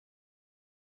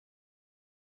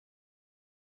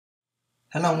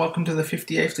Hello and welcome to the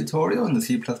 58th tutorial in the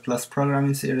C++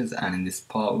 programming series, and in this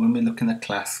part we're going to be looking at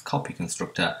class copy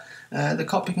constructor. The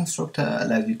copy constructor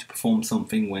allows you to perform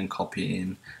something when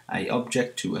copying a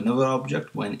object to another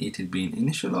object when it is being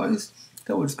initialized.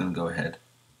 So we're just going to go ahead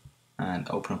and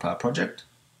open up our project.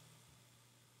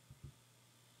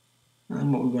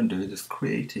 And what we're going to do is just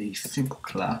create a simple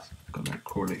class. I'm going to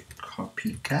call it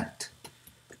copycat,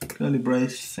 curly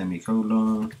brace,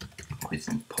 semicolon, with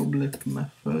some public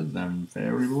methods and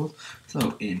variables.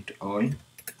 So int I,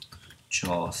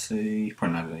 char c,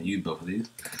 probably not going to use both of these.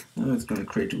 Now it's going to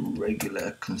create a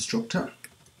regular constructor,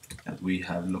 as we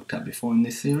have looked at before in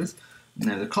this series.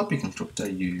 Now the copy constructor,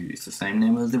 it's the same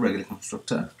name as the regular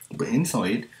constructor, but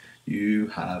inside you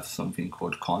have something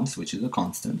called const, which is a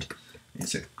constant.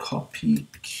 It's a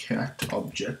copycat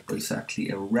object, but it's actually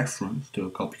a reference to a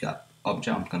copycat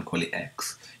object. I'm going to call it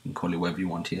X. You can call it whatever you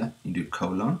want here. You do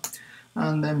colon.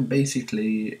 And then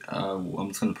basically, I'm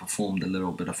just going to perform the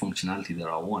little bit of functionality that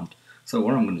I want. So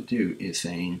what I'm going to do is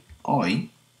saying I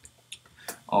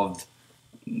of,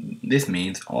 this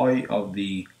means I of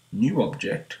the new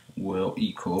object will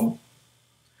equal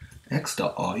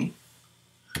x.I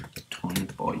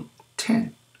times by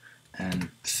 10, and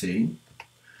C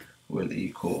will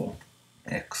equal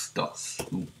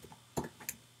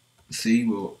C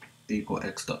will equal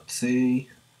x.C,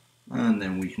 and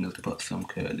then we can just put some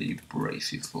curly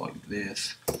braces like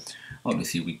this.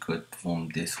 Obviously we could perform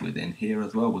this within here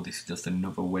as well, but this is just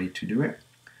another way to do it.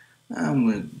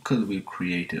 And because we've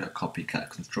created a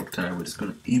copycat constructor, we're just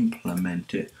going to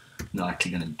implement it. Not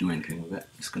actually going to do anything with it,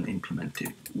 just going to implement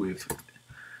it with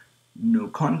no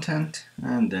content.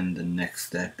 And then the next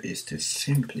step is to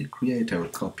simply create our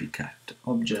copycat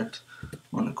object. I'm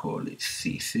going to call it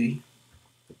cc,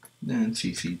 then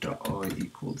cc.I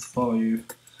equals 5.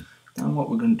 And what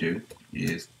we're going to do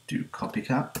is do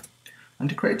copycat, and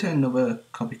to create another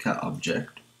copycat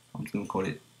object, I'm just going to call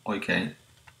it ik.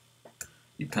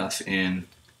 You pass in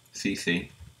cc.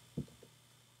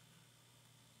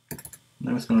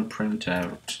 Now it's going to print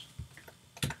out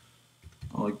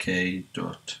ik.I,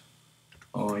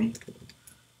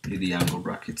 do the angle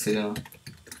brackets here,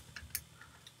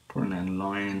 put an end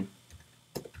line,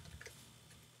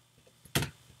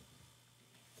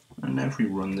 and now if we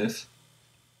run this,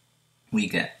 we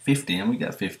get 50, and we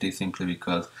get 50 simply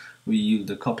because we use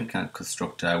the copycat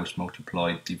constructor which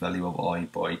multiplied the value of I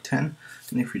by 10,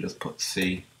 and if we just put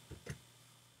C,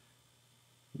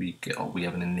 we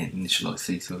have an initialized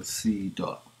C, so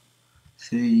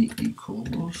C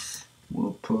equals,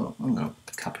 we'll put, I don't know,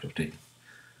 capital T.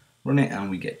 Run it and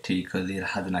we get T because it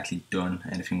hasn't actually done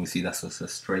anything. We see that's just a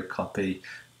straight copy,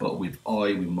 but with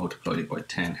I we multiplied it by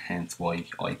 10, hence why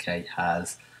IK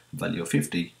has a value of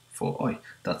 50 for I.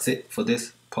 That's it for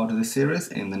this part of the series.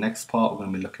 In the next part, we're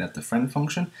going to be looking at the friend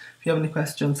function. If you have any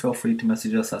questions, feel free to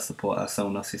message us at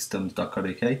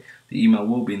support@sonarsystems.co.uk. The email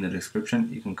will be in the description.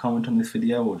 You can comment on this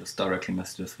video or just directly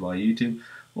message us via YouTube.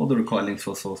 All the required links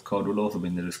for source code will also be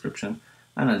in the description.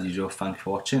 And as usual, thanks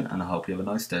for watching, and I hope you have a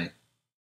nice day.